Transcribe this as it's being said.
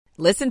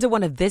Listen to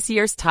one of this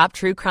year's top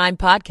true crime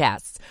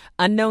podcasts.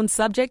 Unknown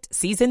Subject,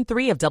 Season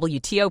 3 of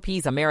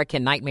WTOP's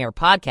American Nightmare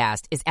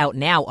podcast is out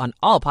now on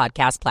all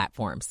podcast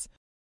platforms.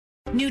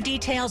 New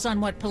details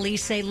on what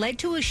police say led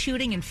to a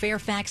shooting in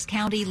Fairfax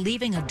County,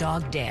 leaving a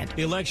dog dead.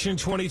 Election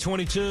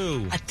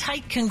 2022. A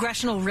tight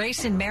congressional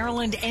race in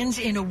Maryland ends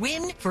in a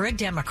win for a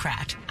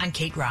Democrat. I'm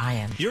Kate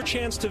Ryan. Your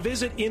chance to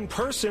visit in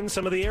person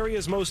some of the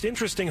area's most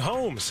interesting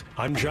homes.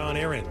 I'm John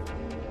Aaron.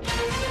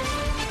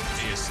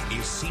 This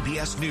is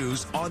CBS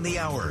News on the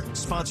Hour,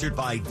 sponsored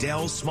by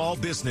Dell Small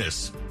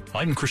Business.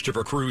 I'm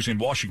Christopher Cruz in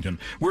Washington.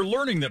 We're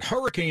learning that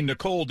Hurricane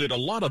Nicole did a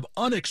lot of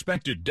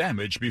unexpected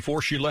damage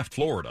before she left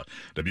Florida.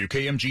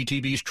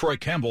 WKMG-TV's Troy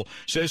Campbell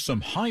says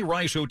some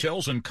high-rise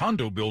hotels and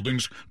condo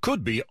buildings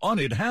could be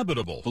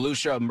uninhabitable.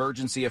 Volusia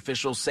emergency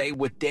officials say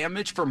with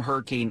damage from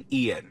Hurricane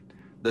Ian,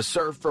 the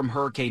surf from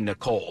Hurricane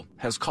Nicole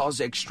has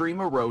caused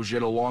extreme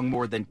erosion along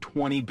more than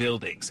 20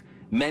 buildings,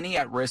 many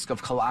at risk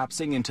of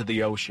collapsing into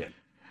the ocean.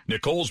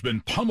 Nicole's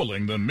been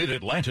pummeling the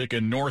mid-Atlantic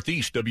and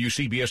Northeast.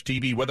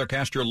 WCBS-TV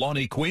weathercaster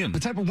Lonnie Quinn.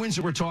 The type of winds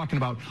that we're talking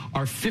about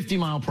are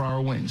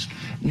 50-mile-per-hour winds.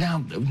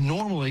 Now,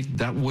 normally,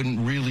 that wouldn't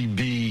really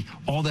be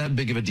all that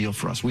big of a deal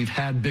for us. We've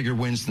had bigger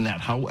winds than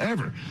that.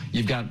 However,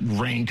 you've got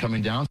rain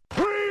coming down.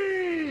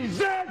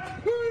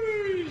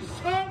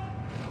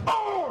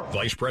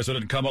 Vice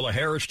President Kamala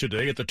Harris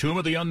today at the Tomb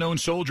of the Unknown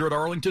Soldier at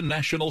Arlington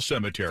National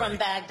Cemetery. From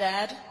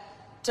Baghdad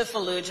to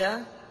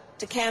Fallujah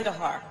to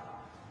Kandahar,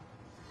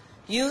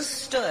 you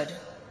stood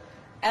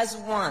as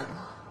one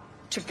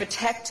to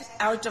protect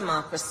our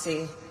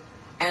democracy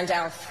and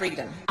our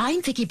freedom.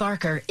 I'm Vicki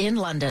Barker in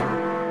London.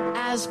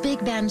 As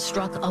Big Ben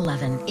struck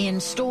 11, in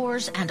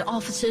stores and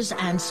offices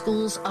and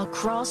schools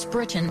across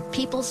Britain,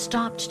 people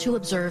stopped to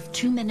observe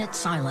 2-minute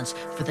silence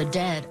for the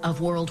dead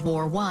of World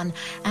War I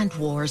and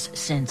wars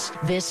since.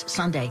 This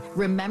Sunday,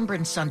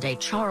 Remembrance Sunday,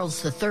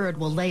 Charles III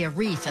will lay a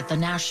wreath at the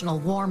National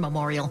War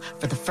Memorial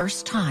for the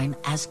first time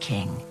as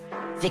king.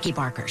 Vicki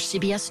Barker,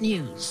 CBS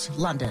News,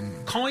 London.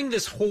 Calling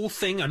this whole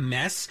thing a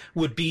mess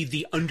would be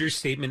the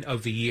understatement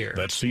of the year.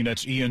 That's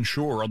CNET's Ian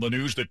Shore on the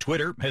news that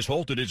Twitter has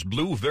halted its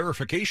blue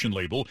verification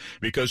label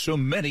because so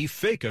many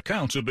fake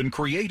accounts have been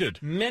created.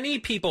 Many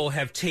people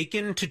have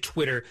taken to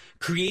Twitter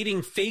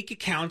creating fake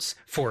accounts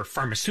for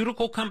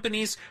pharmaceutical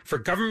companies, for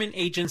government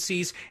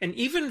agencies, and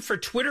even for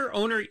Twitter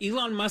owner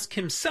Elon Musk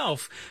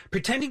himself,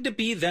 pretending to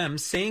be them,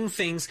 saying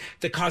things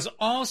that cause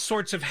all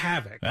sorts of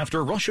havoc.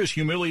 After Russia's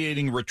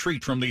humiliating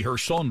retreat from the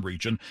Kherson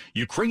region,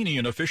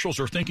 Ukrainian officials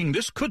are thinking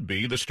this could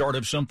be the start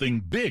of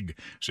something big,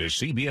 says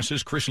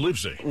CBS's Chris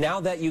Livesey.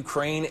 Now that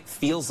Ukraine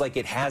feels like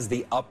it has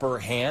the upper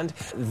hand,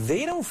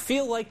 they don't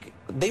feel like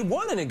they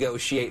want to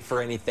negotiate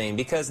for anything,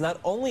 because not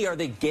only are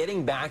they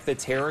getting back the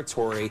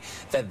territory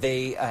that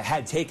they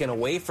had taken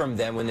away from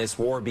them when this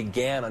war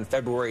began on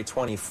February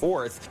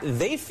 24th,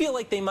 they feel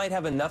like they might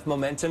have enough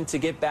momentum to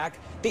get back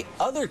the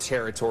other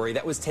territory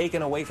that was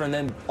taken away from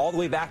them all the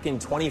way back in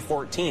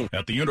 2014.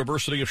 At the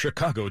University of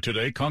Chicago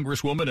today,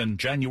 Congresswoman and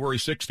January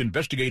 6th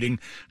investigating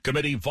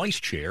committee vice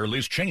chair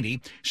Liz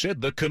Cheney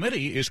said the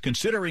committee is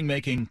considering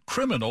making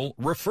criminal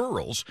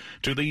referrals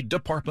to the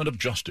Department of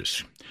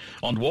Justice.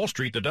 On Wall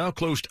Street, the Dow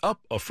closed up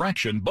a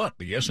fraction, but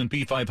the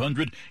S&P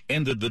 500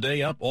 ended the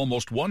day up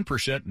almost 1%.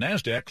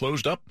 NASDAQ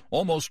closed up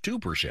almost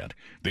 2%.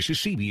 This is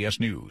CBS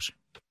News.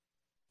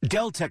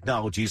 Dell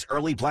Technologies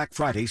Early Black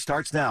Friday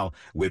starts now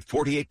with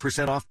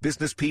 48% off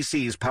business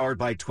PCs powered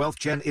by 12th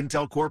Gen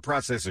Intel Core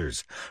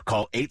processors.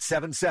 Call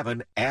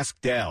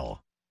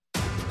 877-ASK-DELL.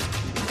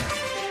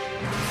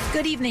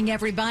 Good evening,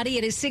 everybody.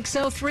 It is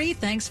 6:03.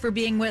 Thanks for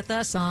being with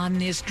us on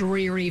this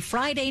dreary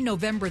Friday,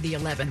 November the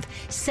 11th.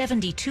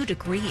 72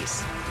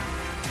 degrees.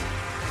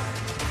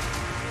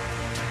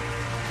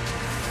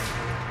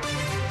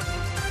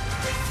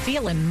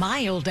 Feeling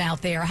mild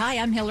out there. Hi,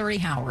 I'm Hillary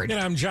Howard.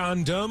 And I'm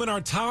John Dome, and our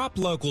top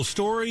local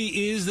story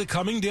is the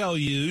coming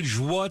deluge.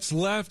 What's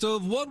left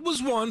of what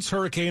was once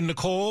Hurricane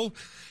Nicole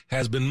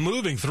has been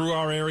moving through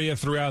our area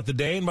throughout the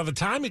day, and by the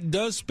time it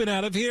does spin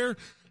out of here,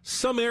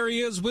 some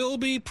areas will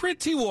be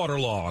pretty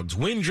waterlogged.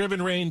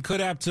 Wind-driven rain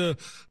could add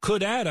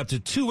up to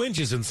 2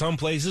 inches in some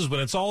places when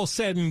it's all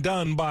said and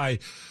done by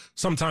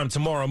sometime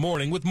tomorrow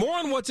morning. With more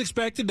on what's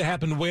expected to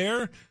happen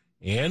where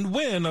and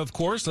when, of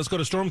course, let's go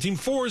to Storm Team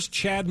 4's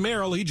Chad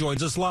Merrill. He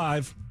joins us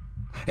live.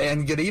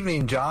 And good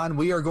evening, John.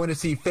 We are going to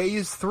see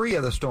Phase 3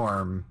 of the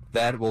storm.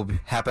 That will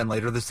happen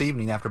later this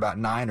evening after about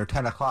 9 or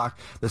 10 o'clock.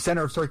 The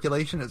center of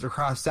circulation is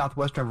across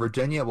southwestern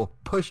Virginia. It will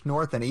push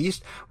north and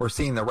east. We're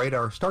seeing the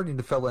radar starting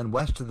to fill in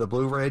west of the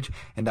Blue Ridge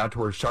and down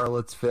towards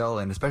Charlottesville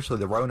and especially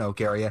the Roanoke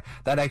area.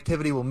 That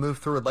activity will move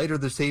through later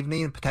this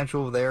evening.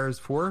 Potential there is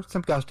for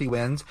some gusty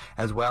winds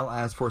as well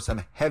as for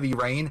some heavy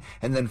rain.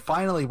 And then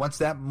finally, once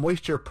that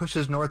moisture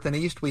pushes north and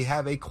east, we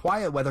have a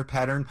quiet weather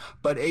pattern,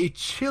 but a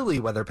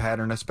chilly weather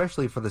pattern,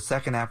 especially for the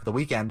second half of the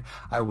weekend.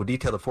 I will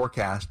detail the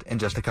forecast in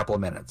just a couple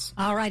of minutes.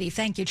 All righty.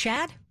 Thank you,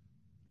 Chad.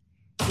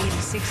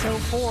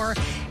 8604.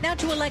 Now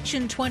to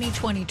election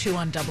 2022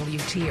 on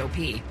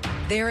WTOP.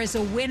 There is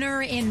a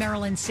winner in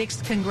Maryland's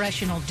 6th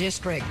congressional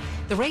district.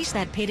 the race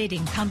that pitted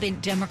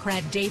incumbent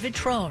Democrat David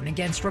Trone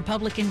against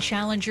Republican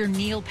challenger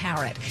Neil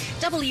Parrott.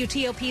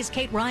 WTOP's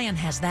Kate Ryan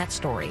has that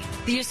story.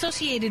 The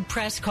Associated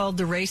Press called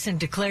the race and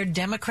declared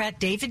Democrat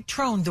David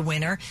Trone the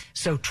winner,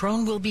 so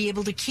Trone will be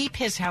able to keep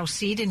his House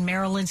seat in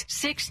Maryland's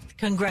 6th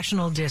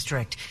congressional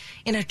district.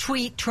 In a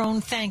tweet,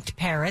 Trone thanked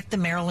Parrott, the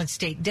Maryland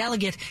state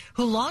delegate,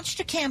 who launched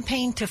a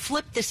campaign to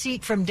flip the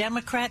seat from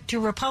Democrat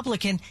to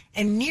Republican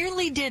and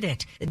nearly did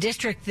it. The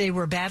district they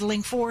were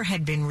battling for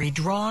had been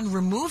redrawn,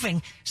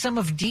 removing some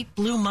of deep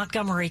blue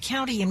Montgomery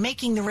County and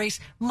making the race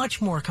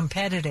much more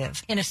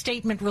competitive. In a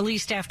statement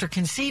released after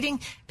conceding,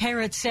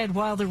 Parrott said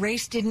while the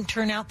race didn't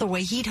turn out the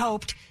way he'd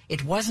hoped,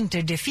 it wasn't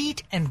a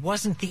defeat and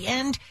wasn't the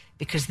end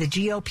because the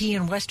GOP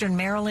in Western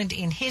Maryland,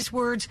 in his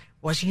words,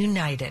 was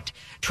united.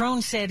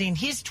 Trone said in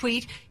his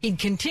tweet he'd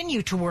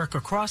continue to work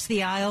across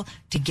the aisle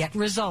to get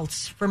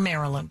results for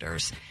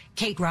Marylanders.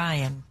 Kate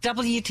Ryan,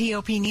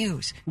 WTOP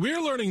News. We're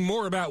learning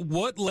more about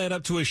what led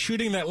up to a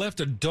shooting that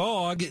left a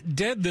dog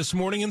dead this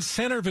morning in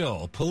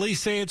Centerville. Police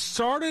say it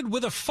started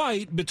with a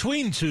fight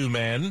between two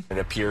men. It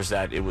appears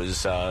that it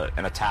was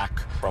an attack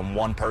from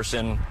one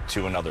person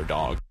to another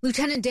dog.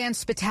 Lieutenant Dan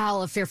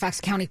Spital of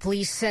Fairfax County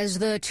Police says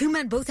the two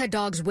men both had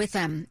dogs with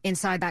them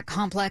inside that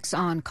complex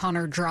on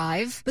Connor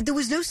Drive, but there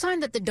was no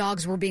sign that the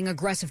dogs were being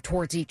aggressive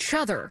towards each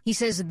other. He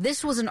says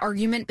this was an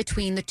argument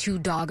between the two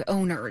dog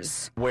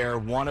owners, where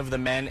one of the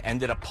men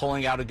ended up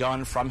pulling out a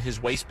gun from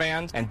his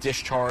waistband and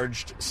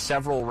discharged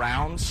several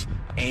rounds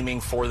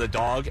aiming for the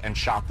dog and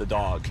shot the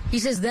dog. He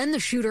says then the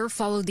shooter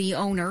followed the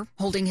owner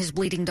holding his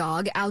bleeding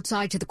dog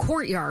outside to the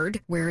courtyard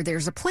where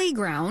there's a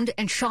playground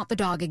and shot the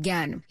dog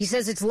again. He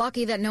says it's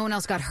lucky that no one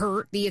else got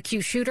hurt. The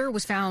accused shooter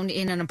was found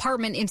in an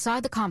apartment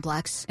inside the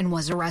complex and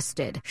was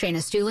arrested. Shayna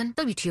Stulin,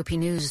 WTOP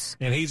News.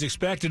 And he's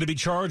expected to be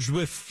charged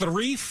with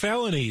 3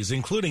 felonies,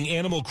 including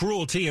animal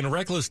cruelty and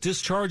reckless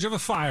discharge of a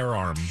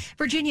firearm.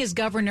 Virginia's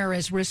governor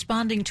is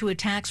responding to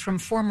attacks from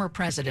former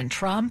President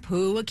Trump,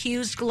 who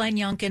accused Glenn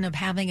Youngkin of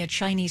having a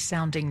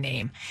Chinese-sounding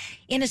name.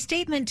 In a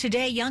statement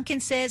today, Youngkin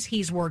says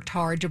he's worked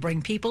hard to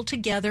bring people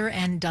together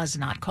and does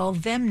not call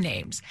them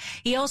names.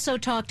 He also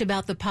talked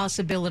about the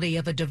possibility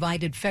of a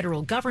divided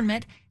federal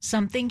government,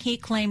 something he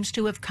claims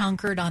to have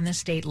conquered on the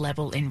state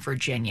level in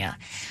Virginia.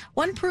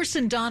 One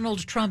person Donald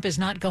Trump is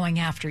not going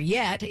after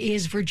yet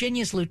is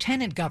Virginia's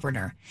lieutenant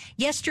governor.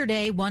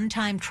 Yesterday,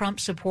 one-time Trump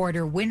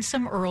supporter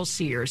Winsome Earl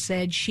Sears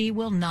said she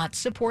will not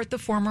support the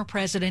former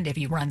president if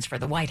he runs for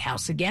the White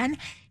House again.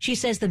 She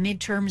says the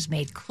midterms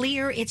made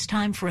clear it's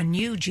time for a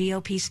new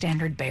GOP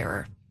standard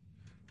bearer.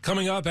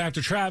 Coming up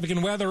after traffic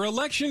and weather,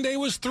 Election Day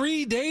was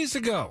 3 days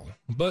ago,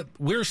 but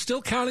we're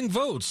still counting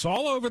votes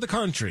all over the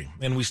country,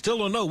 and we still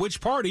don't know which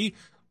party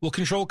will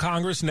control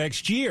Congress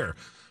next year.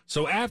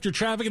 So after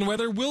traffic and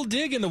weather, we'll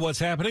dig into what's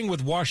happening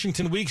with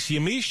Washington Week's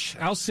Yamiche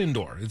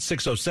Alcindor. It's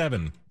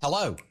 6:07.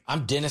 Hello,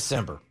 I'm Dennis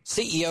Ember,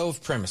 CEO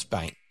of Primis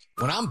Bank.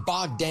 When I'm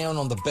bogged down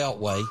on the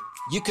Beltway,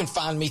 you can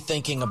find me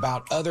thinking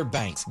about other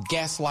banks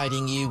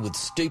gaslighting you with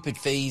stupid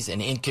fees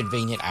and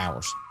inconvenient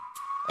hours.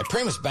 At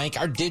Primis Bank,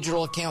 our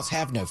digital accounts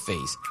have no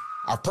fees.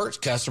 Our Perks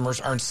customers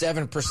earn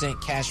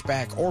 7% cash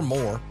back or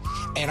more,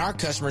 and our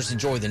customers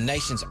enjoy the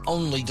nation's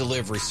only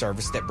delivery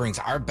service that brings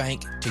our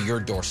bank to your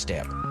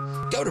doorstep.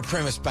 Go to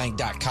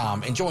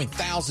PrimisBank.com and join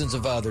thousands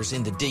of others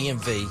in the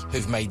DMV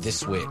who've made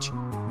this switch.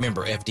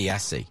 Member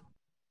FDIC.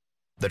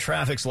 The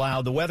traffic's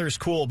loud, the weather's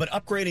cool, but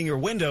upgrading your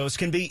windows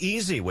can be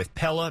easy with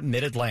Pella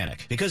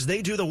Mid-Atlantic because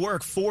they do the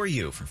work for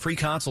you. From free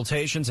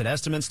consultations and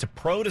estimates to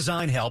pro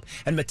design help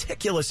and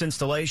meticulous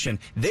installation,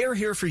 they're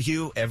here for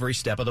you every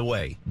step of the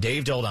way.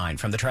 Dave Dildine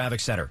from the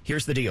Traffic Center.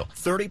 Here's the deal.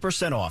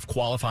 30% off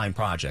qualifying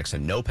projects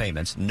and no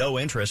payments, no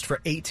interest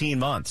for 18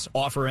 months.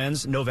 Offer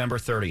ends November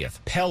 30th.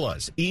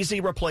 Pella's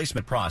easy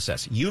replacement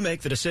process. You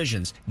make the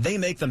decisions. They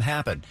make them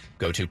happen.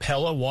 Go to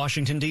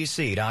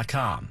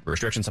PellaWashingtonDC.com.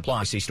 Restrictions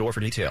apply. See store for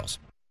details.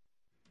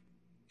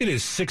 It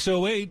is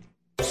 6:08.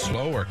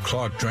 Slow or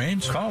clogged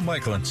drains? Call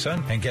Michael &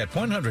 Son and get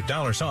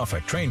 $100 off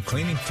at drain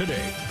cleaning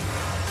today.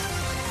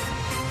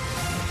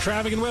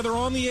 Traffic and weather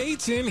on the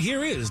 8s, and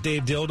here is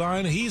Dave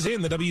Dildine. He's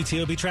in the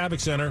WTOP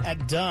Traffic Center.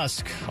 At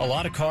dusk, a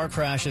lot of car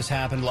crashes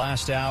happened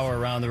last hour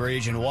around the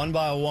region. One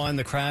by one,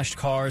 the crashed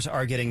cars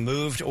are getting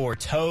moved or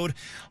towed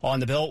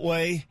on the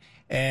Beltway.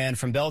 And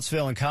from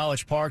Beltsville and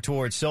College Park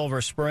towards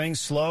Silver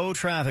Springs, slow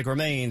traffic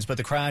remains, but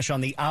the crash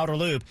on the outer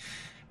loop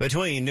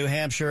between New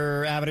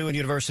Hampshire Avenue and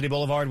University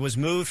Boulevard was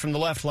moved from the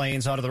left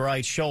lanes onto the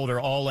right shoulder.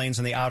 All lanes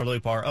in the outer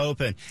loop are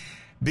open.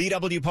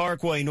 BW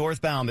Parkway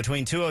northbound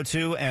between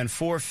 202 and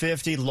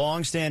 450.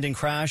 Long-standing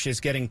crash is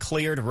getting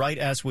cleared right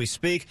as we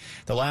speak.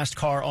 The last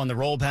car on the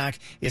rollback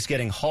is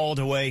getting hauled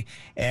away,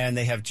 and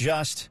they have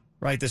just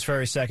right this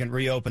very second,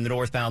 reopen the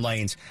northbound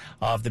lanes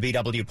of the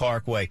BW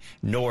Parkway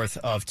north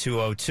of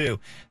 202.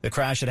 The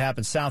crash that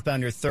happened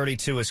southbound near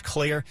 32 is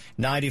clear.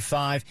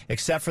 95,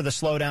 except for the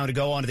slowdown to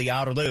go onto the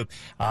outer loop.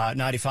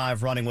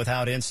 95 running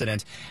without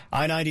incident.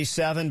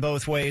 I-97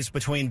 both ways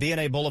between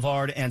B&A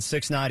Boulevard and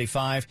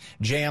 695.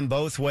 Jam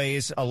both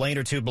ways, a lane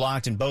or two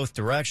blocked in both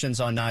directions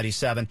on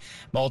 97.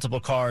 Multiple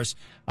cars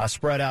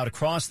spread out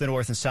across the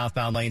north and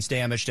southbound lanes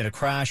damaged in a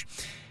crash.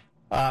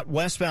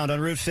 Westbound on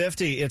Route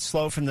 50, it's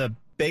slow from the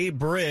Bay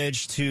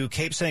Bridge to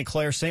Cape St.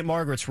 Clair, St.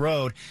 Margaret's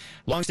Road.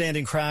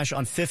 Longstanding crash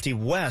on 50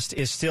 West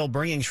is still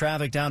bringing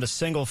traffic down to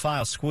single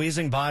file,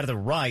 squeezing by to the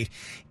right.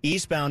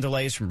 Eastbound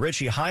delays from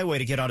Ritchie Highway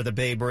to get onto the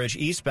Bay Bridge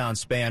eastbound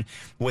span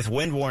with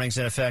wind warnings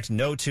in effect,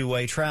 no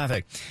two-way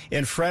traffic.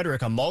 In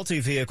Frederick, a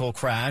multi-vehicle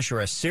crash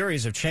or a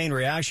series of chain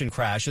reaction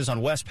crashes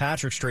on West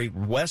Patrick Street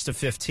west of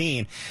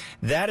 15.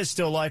 That is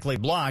still likely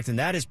blocked, and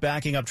that is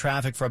backing up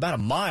traffic for about a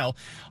mile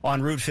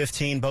on Route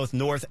 15, both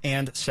north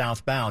and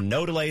southbound.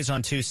 No delays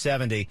on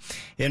 270.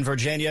 In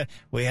Virginia,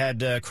 we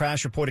had a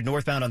crash reported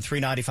northbound on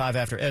 395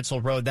 after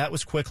Edsel Road. That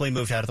was quickly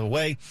moved out of the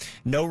way.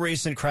 No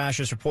recent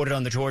crashes reported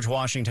on the George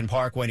Washington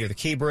Parkway near the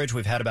Key Bridge.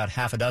 We've had about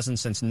half a dozen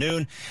since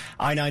noon.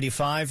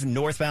 I-95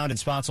 northbound in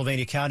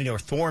Spotsylvania County near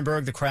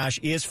Thornburg. The crash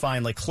is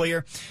finally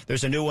clear.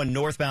 There's a new one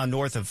northbound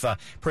north of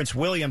Prince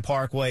William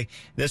Parkway.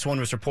 This one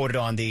was reported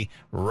on the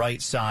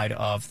right side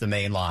of the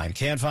main line.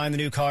 Can't find the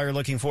new car you're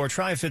looking for?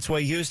 Try a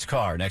Fitzway used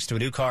car. Next to a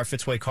new car,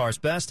 Fitzway Cars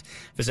Best.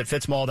 Visit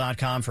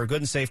fitzmall.com for a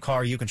good and safe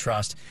car you can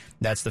trust.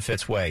 That's the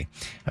Fitzway.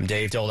 I'm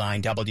Dave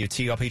Dildine,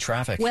 WTOP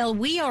Traffic. Well,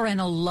 we are in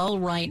a lull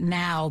right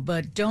now,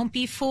 but don't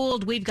be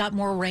fooled. We've got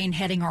more rain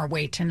heading our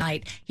way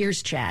tonight.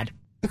 Here's Chad.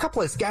 A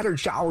couple of scattered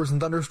showers and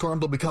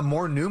thunderstorms will become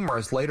more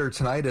numerous later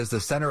tonight as the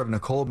center of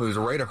Nicole moves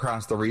right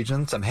across the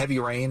region. Some heavy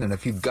rain and a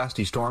few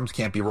gusty storms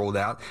can't be ruled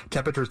out.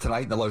 Temperatures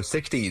tonight in the low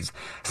 60s.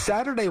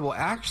 Saturday will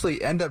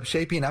actually end up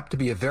shaping up to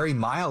be a very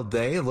mild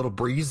day, a little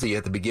breezy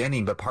at the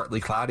beginning, but partly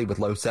cloudy with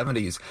low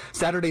 70s.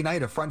 Saturday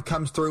night, a front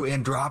comes through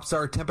and drops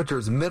our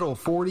temperatures middle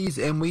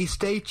 40s, and we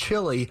stay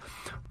chilly.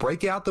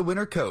 Break out the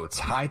winter coats.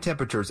 High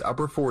temperatures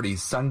upper 40s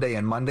Sunday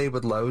and Monday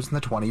with lows in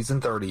the 20s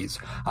and 30s.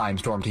 I'm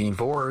Storm Team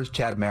 4's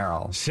Chad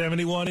Merrill.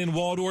 71 in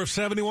Waldorf,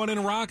 71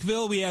 in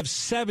Rockville. We have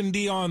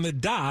 70 on the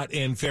dot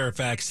in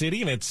Fairfax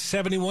City, and it's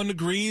 71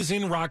 degrees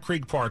in Rock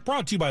Creek Park.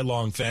 Brought to you by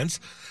Long Fence.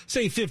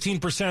 Save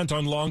 15%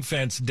 on Long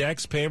Fence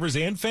decks, pavers,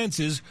 and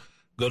fences.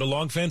 Go to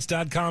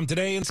longfence.com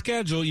today and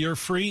schedule your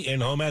free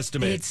in-home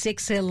estimate. It's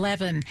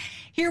 6:11.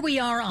 Here we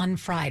are on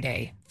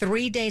Friday,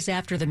 3 days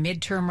after the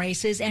midterm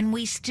races, and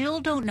we still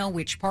don't know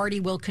which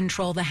party will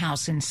control the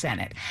House and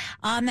Senate.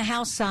 On the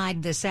House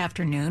side this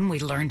afternoon, we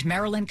learned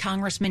Maryland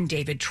Congressman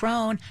David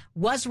Trone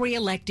was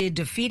reelected,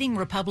 defeating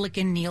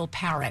Republican Neil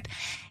Parrott.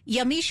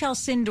 Yamiche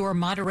Alcindor,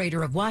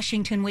 moderator of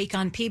Washington Week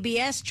on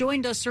PBS,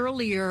 joined us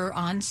earlier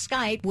on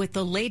Skype with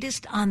the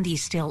latest on the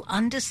still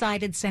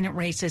undecided Senate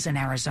races in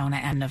Arizona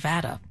and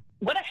Nevada.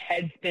 What a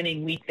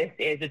head-spinning week this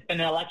is. It's been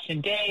an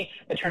election day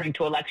that's turning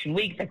to election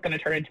week. That's going to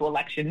turn into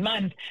election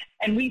month.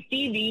 And we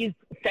see these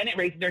Senate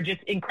races are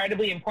just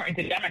incredibly important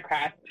to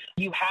Democrats.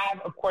 You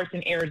have, of course,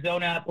 in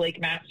Arizona, Blake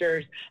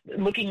Masters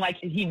looking like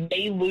he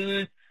may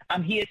lose.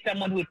 He is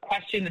someone who would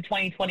question the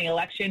 2020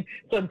 election.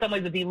 So in some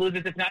ways, if he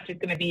loses, it's not just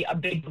going to be a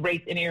big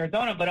race in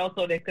Arizona, but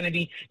also there's going to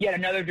be yet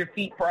another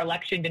defeat for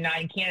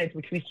election-denying candidates,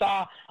 which we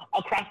saw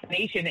across the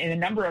nation in a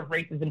number of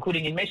races,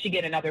 including in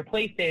Michigan and other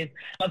places.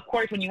 Of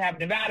course, when you have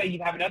Nevada,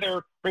 you have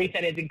another race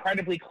that is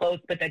incredibly close,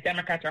 but that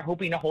Democrats are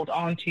hoping to hold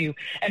on to.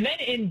 And then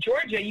in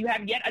Georgia, you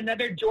have yet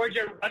another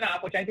Georgia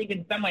runoff, which I think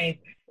in some ways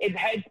is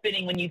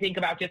head-spinning when you think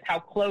about just how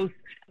close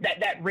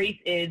that race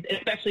is,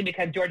 especially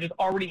because Georgia's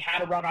already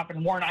had a runoff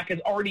and Warnock has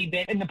already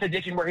been in the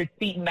position where his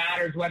seat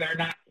matters whether or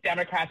not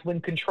Democrats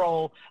win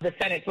control the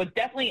Senate. So it's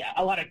definitely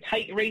a lot of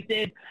tight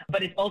races,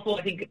 but it's also,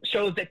 I think,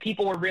 shows that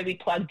people were really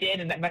plugged in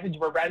and that message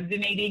were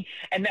resonating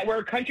and that we're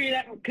a country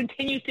that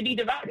continues to be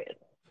divided.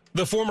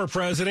 The former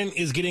president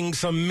is getting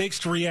some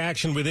mixed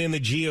reaction within the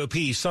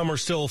GOP. Some are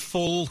still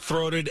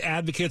full-throated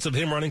advocates of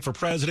him running for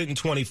president in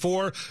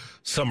 24.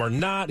 Some are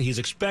not. He's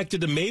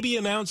expected to maybe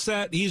announce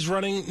that he's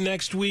running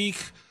next week.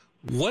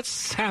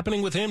 What's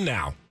happening with him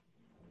now?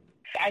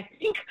 I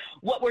think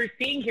what we're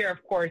seeing here,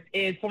 of course,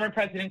 is former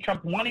President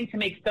Trump wanting to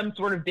make some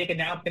sort of big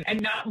announcement and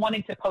not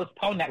wanting to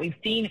postpone that. We've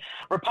seen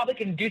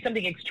Republicans do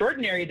something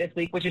extraordinary this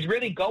week, which is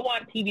really go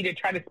on TV to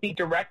try to speak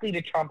directly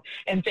to Trump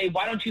and say,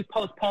 why don't you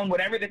postpone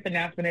whatever this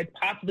announcement is,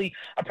 possibly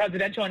a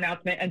presidential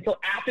announcement, until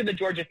after the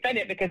Georgia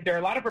Senate, because there are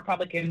a lot of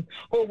Republicans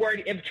who are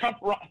worried if Trump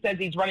says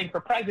he's running for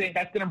president,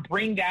 that's going to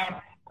bring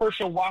down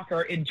Herschel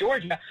Walker in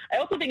Georgia. I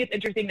also think it's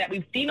interesting that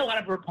we've seen a lot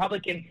of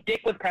Republicans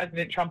stick with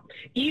President Trump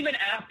even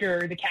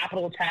after the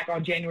Capitol attack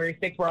on January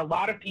 6th, where a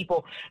lot of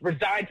people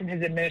resigned from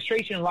his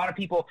administration, a lot of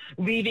people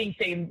leaving,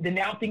 saying,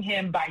 denouncing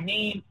him by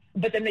name.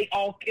 but then they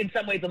all, in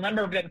some ways, a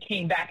number of them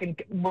came back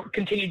and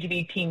continued to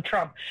be Team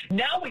Trump.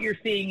 Now what you're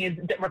seeing is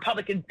that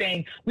Republicans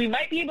saying, we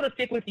might be able to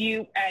stick with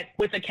you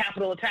with a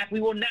Capitol attack.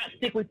 We will not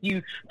stick with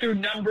you through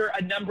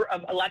a number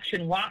of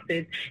election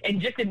losses.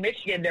 And just in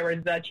Michigan, there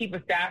was the chief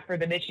of staff for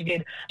the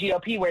Michigan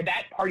GOP, where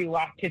that party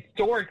lost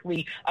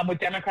historically, with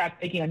Democrats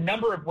taking a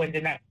number of wins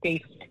in that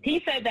state.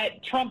 He said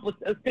that Trump was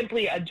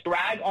simply a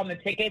drag on the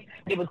ticket.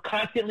 It was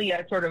constantly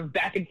a sort of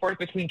back and forth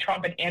between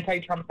Trump and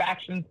anti-Trump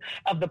factions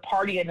of the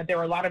party, and that there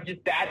were a lot of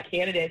just bad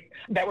candidates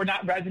that were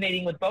not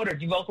resonating with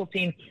voters. You've also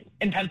seen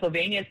in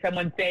Pennsylvania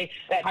someone say,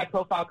 that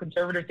high-profile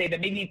conservators say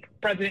that maybe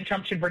President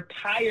Trump should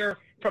retire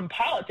from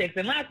politics.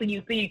 And lastly,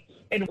 you see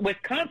in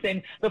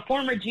Wisconsin, the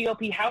former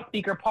GOP House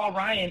Speaker Paul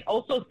Ryan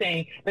also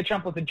saying that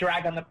Trump was a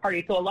drag on the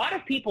party. So a lot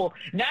of people,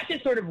 not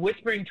just sort of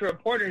whispering to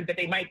reporters that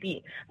they might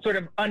be sort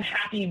of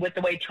unhappy with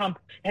the way Trump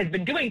has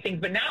been doing things,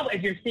 but now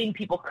as you're seeing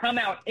people come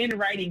out in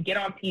writing, get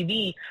on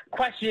TV,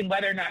 questioning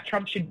whether or not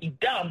Trump should be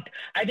dumped,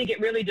 I think it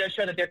really does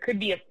show that there could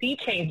be a sea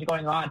change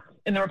going on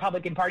in the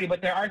Republican Party,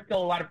 but there are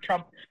still a lot of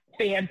Trump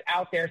fans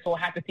out there, so we'll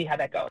have to see how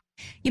that goes.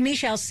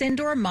 Yamiche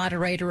Alcindor,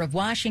 moderator of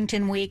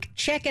Washington Week.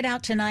 Check it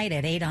out tonight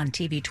at 8 on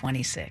TV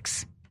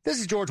 26. This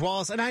is George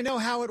Wallace, and I know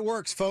how it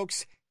works,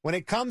 folks. When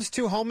it comes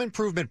to home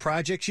improvement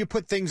projects, you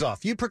put things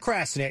off. You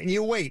procrastinate, and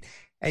you wait,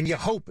 and you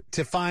hope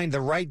to find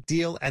the right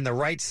deal and the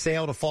right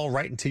sale to fall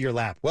right into your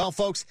lap. Well,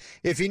 folks,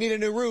 if you need a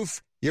new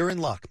roof, you're in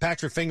luck.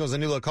 Patrick Fingles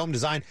and New Look Home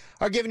Design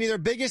are giving you their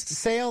biggest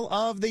sale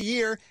of the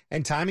year,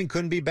 and timing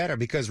couldn't be better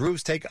because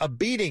roofs take a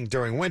beating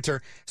during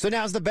winter, so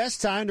now's the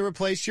best time to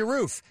replace your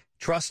roof.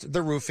 Trust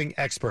the roofing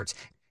experts.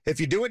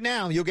 If you do it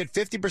now, you'll get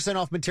 50%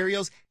 off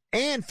materials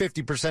and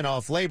 50%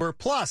 off labor,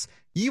 plus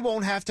you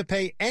won't have to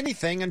pay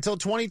anything until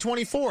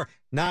 2024,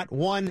 not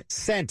 1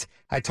 cent.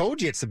 I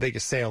told you it's the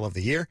biggest sale of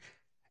the year.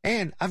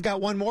 And I've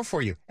got one more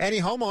for you. Any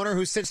homeowner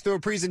who sits through a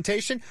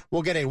presentation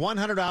will get a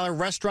 $100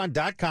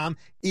 Restaurant.com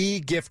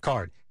e-gift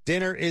card.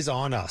 Dinner is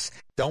on us.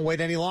 Don't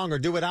wait any longer.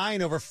 Do what I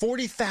and over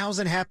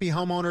 40,000 happy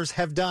homeowners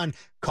have done.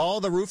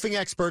 Call the roofing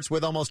experts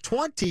with almost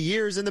 20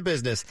 years in the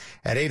business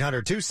at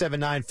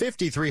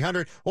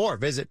 800-279-5300 or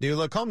visit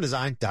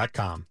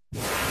newlookhomedesign.com.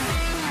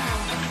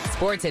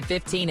 Sports at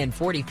 15 and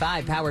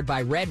 45, powered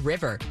by Red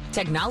River.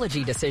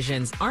 Technology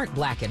decisions aren't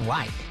black and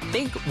white.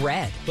 Think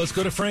red. Let's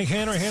go to Frank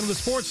Hanrahan with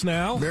sports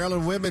now.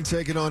 Maryland women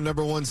taking on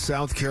number 1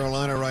 South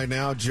Carolina right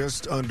now,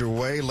 just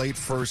underway. Late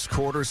first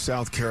quarter,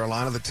 South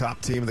Carolina, the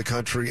top team in the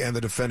country and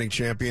the defending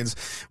champions,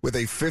 with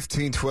a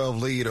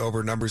 15-12 lead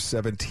over number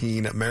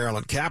 17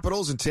 Maryland.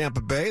 Capitals in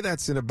Tampa Bay,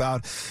 that's in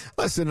about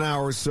less than an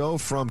hour or so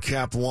from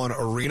Cap One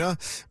Arena.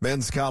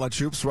 Men's college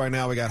hoops right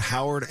now, we got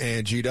Howard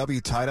and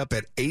GW tied up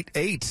at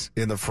 8-8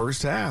 in the first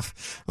half.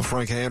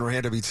 Frank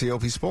Hanrahan,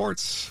 WTOP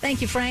Sports.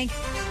 Thank you, Frank.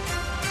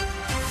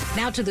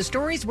 Now to the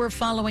stories we're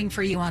following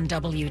for you on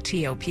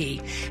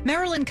WTOP.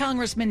 Maryland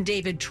Congressman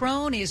David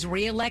Trone is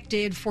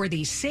reelected for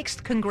the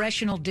 6th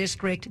Congressional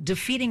District,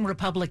 defeating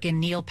Republican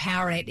Neil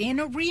Parrott in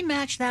a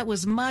rematch that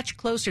was much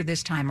closer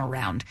this time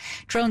around.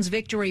 Trone's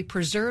victory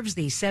preserves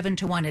the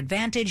 7-1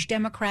 advantage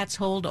Democrats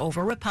hold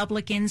over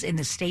Republicans in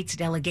the state's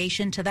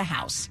delegation to the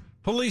House.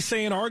 Police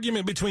say an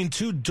argument between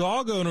 2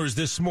 dog owners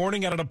this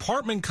morning at an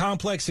apartment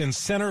complex in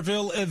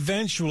Centerville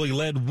eventually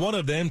led one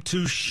of them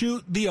to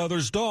shoot the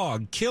other's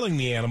dog, killing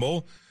the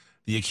animal.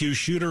 The accused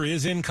shooter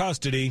is in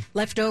custody.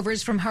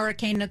 Leftovers from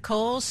Hurricane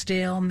Nicole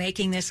still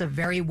making this a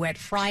very wet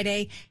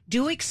Friday.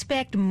 Do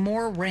expect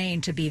more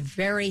rain to be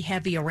very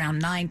heavy around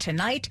 9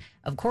 tonight.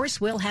 Of course,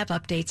 we'll have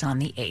updates on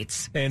the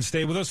 8s. And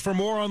stay with us for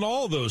more on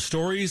all those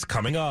stories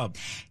coming up.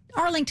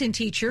 Arlington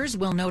teachers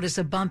will notice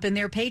a bump in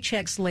their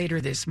paychecks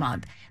later this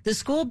month. The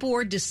school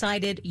board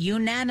decided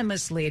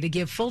unanimously to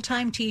give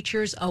full-time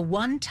teachers a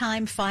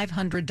one-time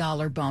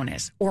 $500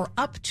 bonus, or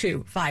up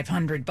to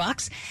 $500.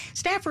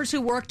 Staffers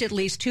who worked at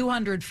least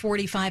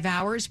 245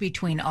 hours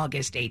between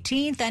August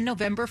 18th and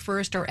November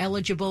 1st are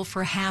eligible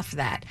for half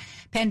that.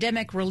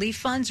 Pandemic relief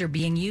funds are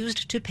being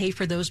used to pay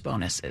for those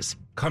bonuses.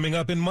 Coming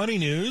up in Money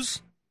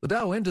News. The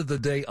Dow ended the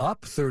day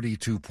up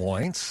 32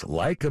 points.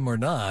 Like them or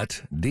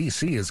not,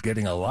 D.C. is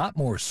getting a lot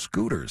more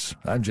scooters.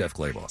 I'm Jeff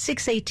Clabaugh.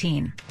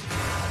 6:18.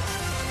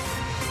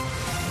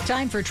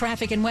 Time for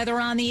traffic and weather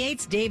on the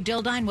 8s. Dave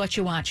Dildine, what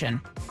you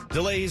watching?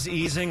 Delays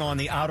easing on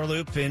the outer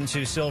loop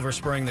into Silver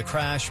Spring. The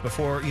crash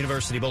before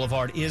University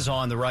Boulevard is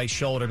on the right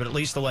shoulder, but at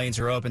least the lanes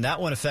are open.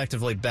 That one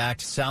effectively backed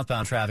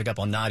southbound traffic up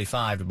on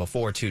 95 to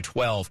before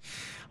 212.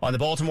 On the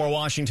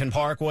Baltimore-Washington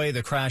Parkway,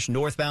 the crash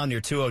northbound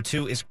near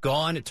 202 is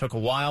gone. It took a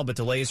while, but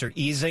delays are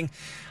easing.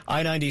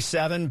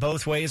 I-97,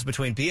 both ways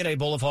between B&A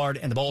Boulevard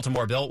and the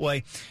Baltimore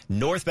Beltway.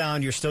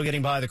 Northbound, you're still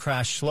getting by the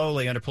crash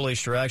slowly under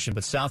police direction,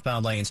 but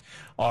southbound lanes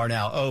are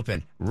now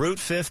open. Route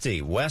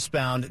 50,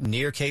 westbound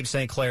near Cape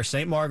St. Clair,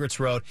 St.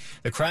 Margaret's Road.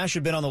 The crash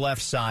had been on the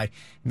left side.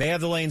 May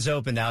have the lanes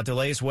open now.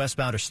 Delays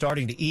westbound are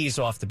starting to ease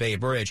off the Bay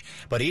Bridge,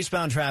 but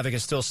eastbound traffic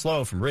is still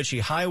slow from Ritchie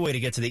Highway to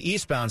get to the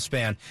eastbound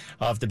span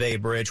of the Bay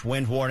Bridge.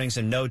 Wind warnings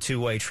and no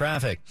two-way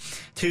traffic.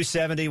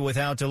 270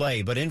 without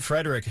delay, but in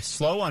Frederick,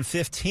 slow on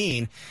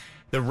 15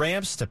 The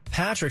ramps to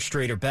Patrick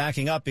Street are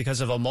backing up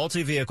because of a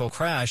multi-vehicle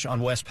crash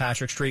on West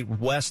Patrick Street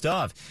west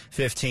of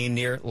 15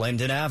 near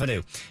Linden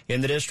Avenue.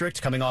 In the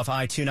district, coming off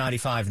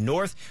I-295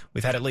 north,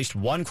 we've had at least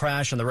one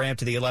crash on the ramp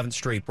to the 11th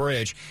Street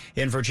Bridge.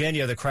 In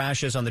Virginia, the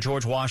crashes on the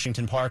George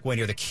Washington Parkway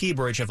near the Key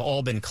Bridge have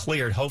all been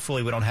cleared.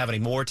 Hopefully we don't have any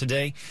more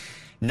today.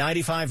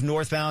 95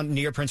 northbound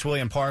near Prince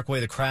William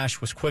Parkway, the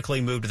crash was quickly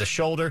moved to the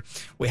shoulder.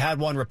 We had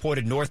one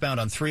reported northbound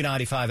on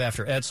 395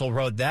 after Edsel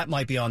Road. That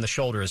might be on the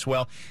shoulder as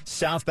well.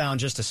 Southbound,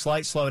 just a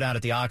slight slowdown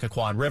at the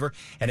Occoquan River.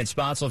 And in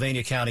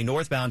Spotsylvania County,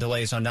 northbound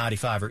delays on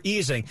 95 are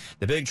easing.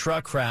 The big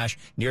truck crash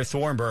near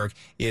Thornburg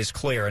is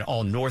clear, and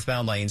all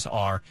northbound lanes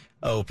are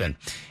open.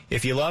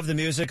 If you love the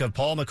music of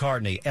Paul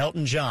McCartney,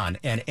 Elton John,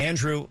 and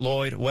Andrew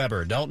Lloyd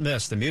Webber, don't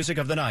miss the Music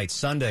of the Night,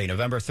 Sunday,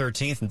 November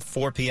 13th at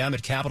 4 p.m.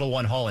 at Capital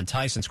One Hall in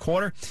Tyson's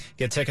Corner.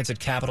 Get tickets at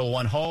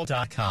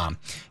CapitalOneHall.com.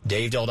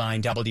 Dave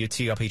Dildine,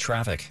 WTOP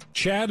Traffic.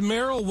 Chad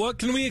Merrill, what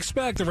can we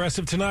expect the rest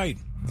of tonight?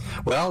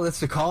 Well, it's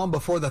the calm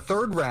before the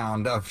third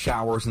round of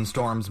showers and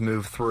storms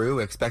move through.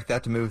 Expect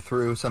that to move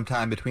through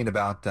sometime between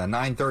about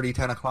 9:30,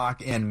 10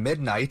 o'clock, and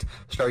midnight.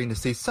 Starting to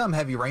see some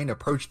heavy rain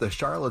approach the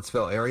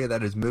Charlottesville area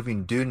that is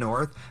moving due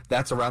north.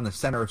 That's around the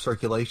center of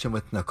circulation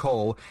with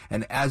Nicole.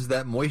 And as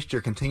that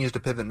moisture continues to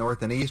pivot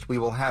north and east, we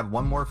will have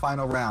one more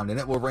final round, and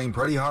it will rain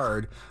pretty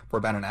hard for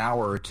about an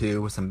hour or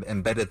two with some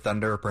embedded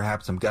thunder,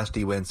 perhaps some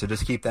gusty winds. So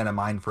just keep that in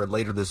mind for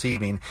later this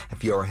evening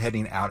if you are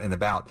heading out and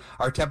about.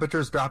 Our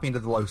temperatures dropping to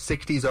the low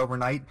 60s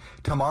overnight.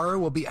 Tomorrow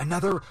will be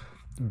another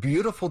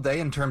beautiful day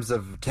in terms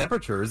of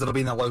temperatures. It'll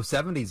be in the low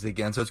 70s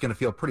again, so it's going to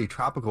feel pretty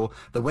tropical.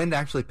 The wind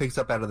actually picks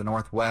up out of the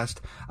northwest,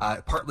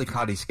 partly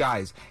cloudy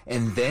skies.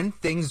 And then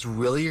things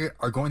really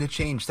are going to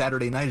change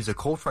Saturday night as a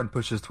cold front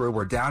pushes through.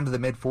 We're down to the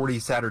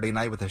mid-40s Saturday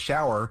night with a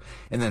shower.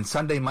 And then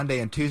Sunday, Monday,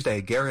 and Tuesday, I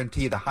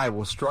guarantee the high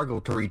will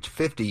struggle to reach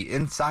 50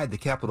 inside the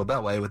Capital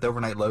Beltway with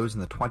overnight lows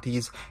in the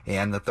 20s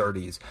and the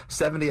 30s.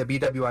 70 at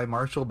BWI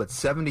Marshall, but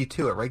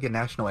 72 at Reagan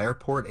National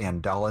Airport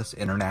and Dulles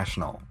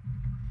International.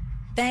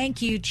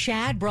 Thank you,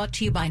 Chad. Brought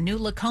to you by New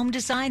Look Home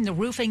Design, the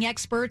roofing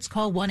experts.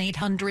 Call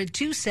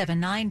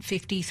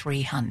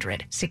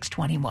 1-800-279-5300,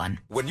 621.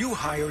 When you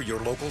hire your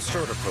local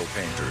CertaPro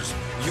painters,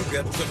 you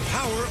get the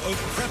power of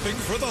prepping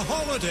for the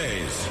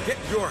holidays. Get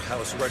your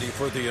house ready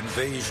for the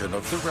invasion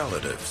of the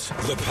relatives.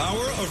 The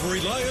power of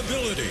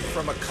reliability.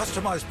 From a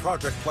customized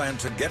project plan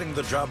to getting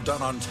the job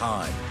done on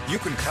time, you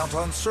can count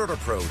on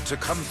CertaPro to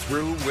come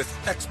through with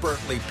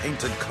expertly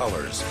painted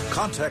colors.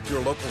 Contact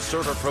your local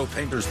CertaPro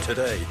painters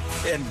today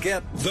and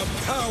get the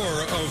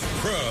power of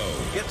pro.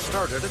 Get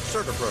started at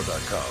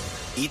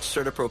CertaPro.com. Each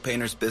CertaPro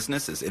painter's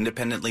business is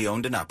independently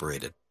owned and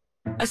operated.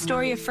 A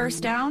story of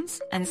first downs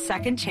and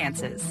second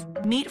chances.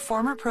 Meet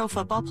former pro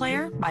football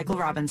player Michael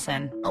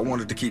Robinson. I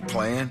wanted to keep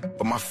playing,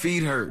 but my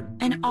feet hurt.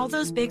 And all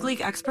those big league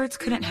experts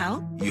couldn't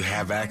help? You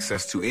have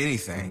access to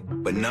anything,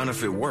 but none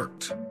of it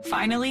worked.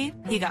 Finally,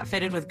 he got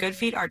fitted with Good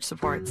Feet arch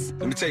supports.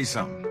 Let me tell you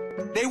something.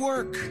 They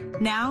work.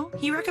 Now,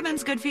 he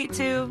recommends Good Feet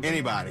to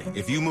anybody.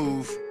 If you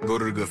move, go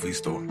to the Good Feet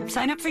store.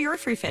 Sign up for your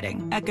free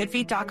fitting at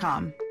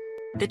goodfeet.com.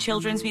 The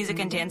children's music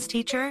and dance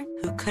teacher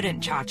who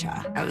couldn't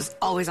cha-cha. I was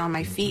always on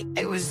my feet.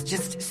 It was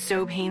just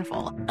so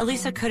painful.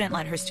 Elisa couldn't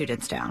let her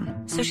students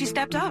down, so she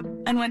stepped up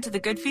and went to the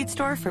Good Feet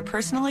store for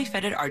personally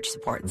fitted arch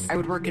supports. I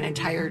would work an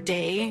entire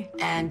day,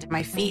 and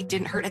my feet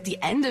didn't hurt at the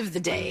end of the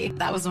day.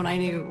 That was when I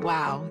knew,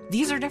 wow,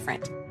 these are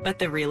different. But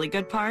the really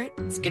good part?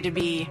 It's good to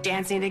be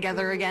dancing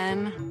together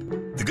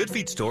again. The Good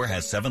Feet store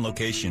has 7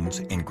 locations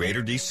in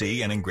Greater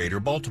D.C. and in Greater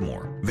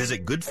Baltimore.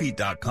 Visit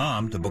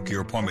goodfeet.com to book your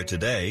appointment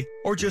today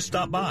or just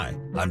stop by.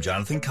 I'm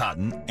Jonathan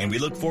Cotton, and we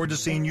look forward to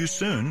seeing you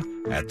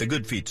soon at the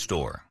Good Feet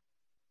store.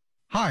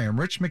 Hi, I'm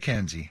Rich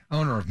McKenzie,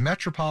 owner of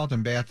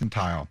Metropolitan Bath and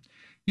Tile.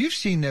 You've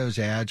seen those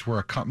ads where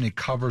a company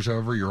covers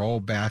over your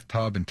old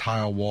bathtub and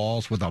tile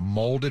walls with a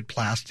molded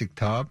plastic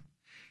tub?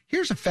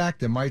 Here's a fact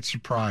that might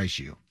surprise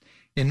you.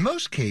 In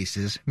most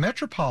cases,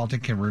 Metropolitan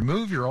can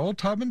remove your old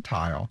tub and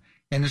tile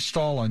and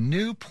install a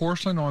new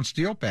porcelain on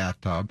steel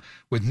bathtub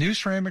with new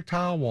ceramic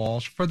tile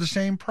walls for the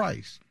same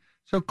price.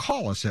 So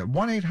call us at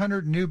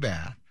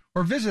 1-800-NEW-BATH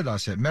or visit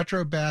us at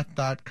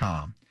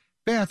metrobath.com.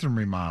 Bathroom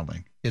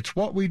remodeling. It's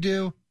what we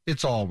do.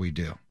 It's all we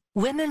do.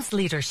 Women's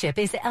leadership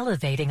is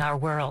elevating our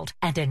world,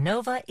 and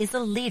Inova is a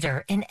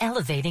leader in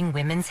elevating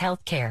women's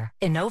health care.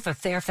 Inova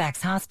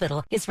Fairfax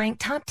Hospital is ranked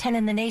top 10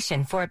 in the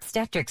nation for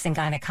obstetrics and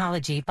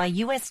gynecology by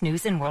U.S.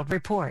 News & World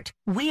Report.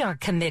 We are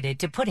committed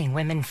to putting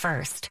women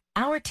first.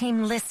 Our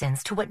team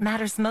listens to what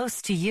matters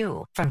most to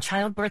you, from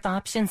childbirth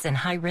options and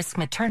high-risk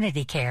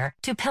maternity care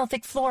to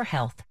pelvic floor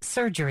health,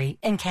 surgery,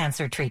 and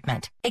cancer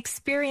treatment.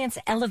 Experience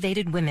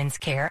elevated women's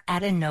care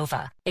at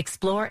Inova.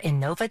 Explore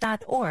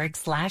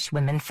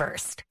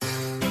Inova.org/womenfirst.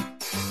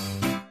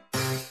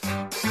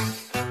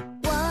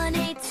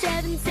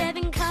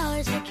 1-877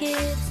 Cars for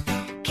Kids.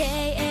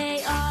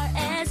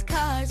 KARS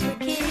Cars for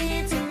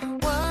Kids.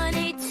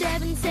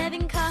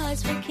 1-877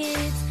 Cars for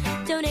Kids.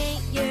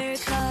 Donate your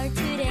car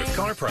today. With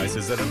Cars car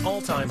prices at an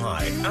all-time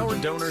high, our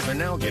donors are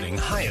now getting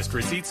highest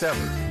receipts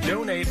ever.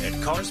 Donate at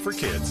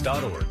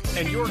carsforkids.org,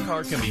 and your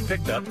car can be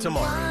picked up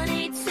tomorrow.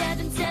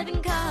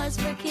 1-877 Cars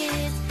for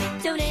Kids.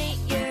 Donate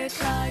your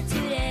car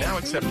today. Now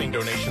accepting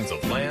donations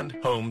of land,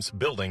 homes,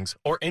 buildings,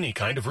 or any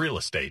kind of real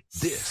estate.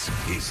 This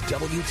is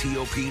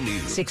WTOP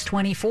News.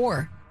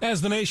 624.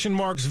 As the nation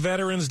marks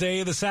Veterans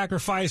Day, the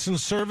sacrifice and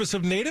service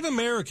of Native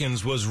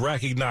Americans was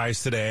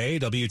recognized today.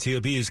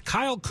 WTOP's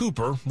Kyle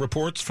Cooper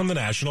reports from the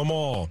National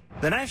Mall.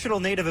 The National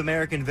Native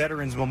American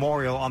Veterans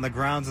Memorial on the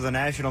grounds of the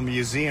National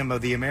Museum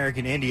of the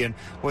American Indian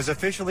was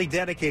officially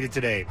dedicated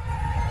today.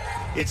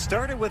 It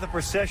started with a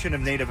procession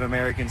of Native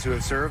Americans who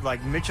have served,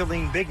 like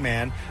Micheline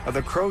Bigman of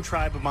the Crow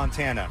Tribe of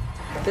Montana.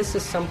 This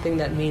is something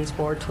that means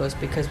more to us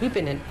because we've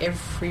been in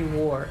every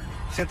war.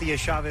 Cynthia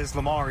Chavez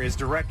Lamar is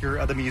director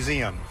of the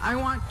museum. I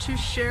want to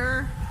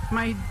share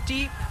my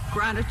deep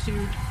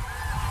gratitude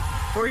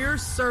for your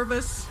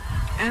service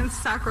and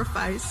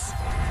sacrifice.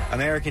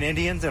 American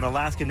Indians and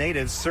Alaska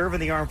Natives serve in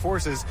the armed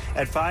forces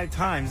at 5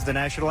 times the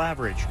national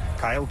average.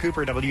 Kyle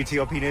Cooper,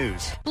 WTOP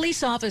News.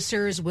 Police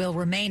officers will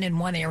remain in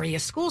one area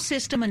school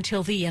system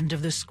until the end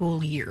of the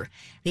school year.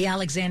 The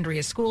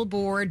Alexandria School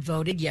Board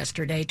voted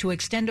yesterday to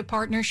extend a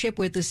partnership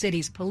with the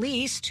city's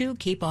police to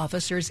keep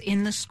officers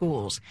in the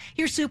schools.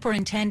 Here's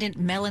Superintendent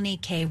Melanie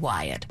K.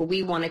 Wyatt.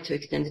 We wanted to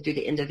extend it through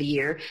the end of the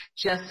year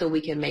just so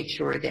we can make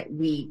sure that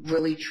we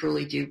really,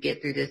 truly do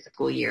get through this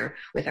school year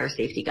with our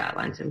safety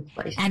guidelines in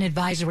place. An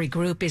advisory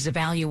group is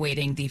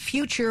evaluating the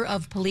future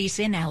of police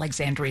in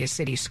Alexandria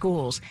City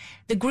schools.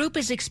 The group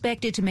is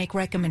expected to make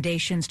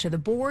recommendations to the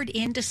board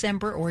in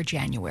December or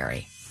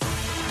January.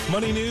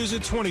 Money news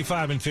at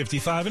 25 and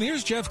 55, and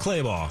here's Jeff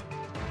Claybaugh.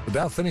 The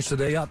Dow finished the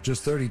day up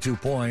just 32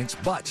 points,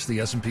 but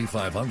the S&P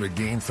 500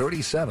 gained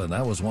 37.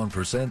 That was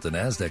 1%. The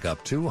Nasdaq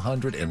up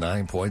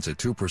 209 points, a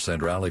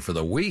 2% rally for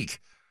the week.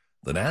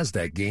 The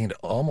Nasdaq gained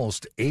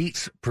almost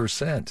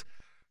 8%.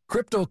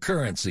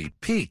 Cryptocurrency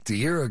peaked a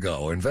year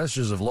ago.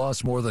 Investors have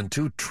lost more than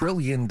 $2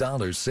 trillion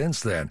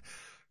since then.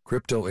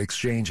 Crypto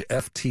exchange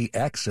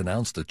FTX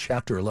announced a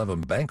Chapter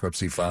 11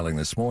 bankruptcy filing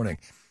this morning.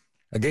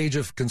 A gauge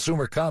of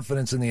consumer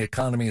confidence in the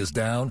economy is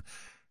down.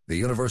 The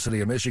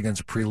University of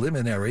Michigan's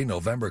preliminary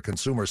November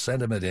Consumer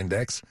Sentiment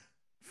Index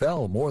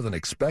fell more than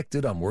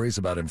expected on worries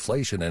about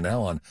inflation and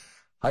now on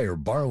higher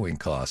borrowing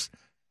costs.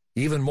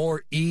 Even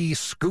more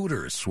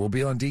e-scooters will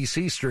be on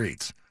D.C.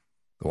 streets.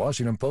 The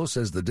Washington Post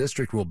says the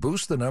district will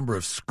boost the number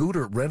of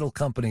scooter rental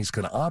companies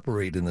can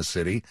operate in the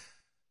city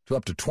to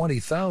up to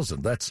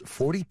 20,000. That's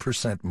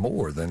 40%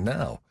 more than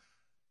now.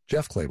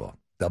 Jeff Claybaugh,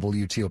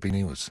 WTOP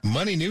News.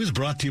 Money News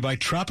brought to you by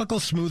Tropical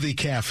Smoothie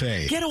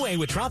Cafe. Get away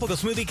with Tropical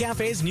Smoothie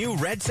Cafe's new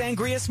Red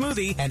Sangria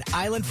Smoothie and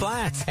Island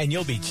Flats, and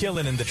you'll be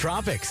chilling in the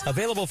tropics.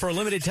 Available for a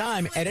limited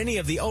time at any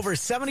of the over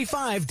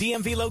 75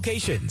 DMV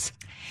locations.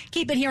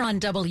 Keep it here on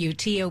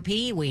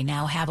WTOP. We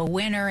now have a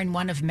winner in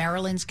one of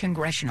Maryland's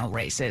congressional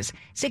races.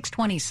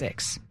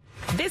 626.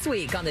 This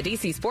week on the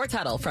DC Sports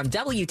Huddle from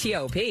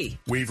WTOP.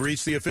 We've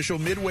reached the official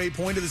midway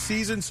point of the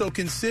season, so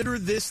consider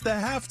this the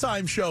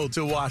halftime show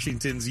to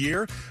Washington's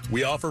year.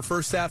 We offer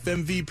first half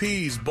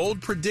MVPs,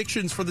 bold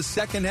predictions for the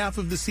second half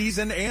of the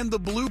season, and the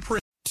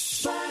blueprint.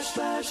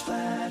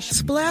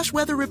 Splash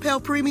Weather Repel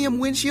Premium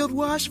Windshield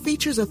Wash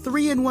features a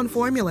 3-in-1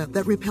 formula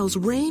that repels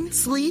rain,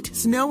 sleet,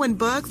 snow, and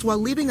bugs while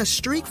leaving a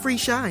streak-free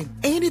shine.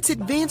 And its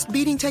advanced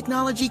beading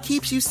technology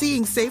keeps you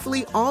seeing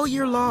safely all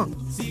year long.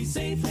 See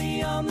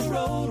safely on the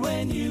road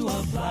when you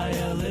apply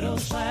a little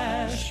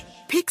Splash.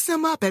 Pick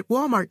some up at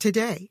Walmart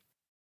today.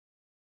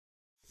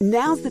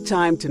 Now's the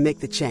time to make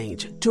the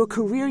change to a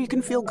career you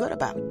can feel good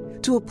about,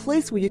 to a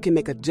place where you can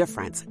make a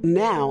difference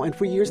now and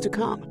for years to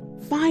come.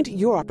 Find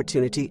your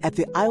opportunity at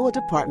the Iowa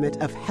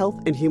Department of Health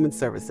and Human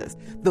Services,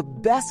 the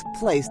best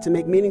place to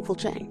make meaningful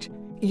change.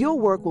 Your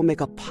work will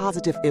make a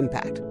positive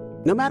impact,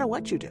 no matter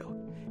what you do.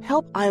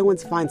 Help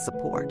Iowans find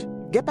support,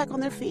 get back on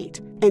their feet,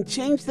 and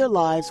change their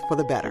lives for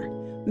the better.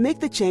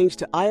 Make the change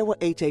to Iowa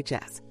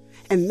HHS,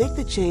 and make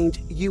the change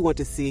you want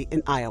to see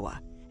in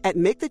Iowa at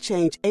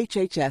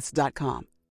MakeTheChangeHHS.com.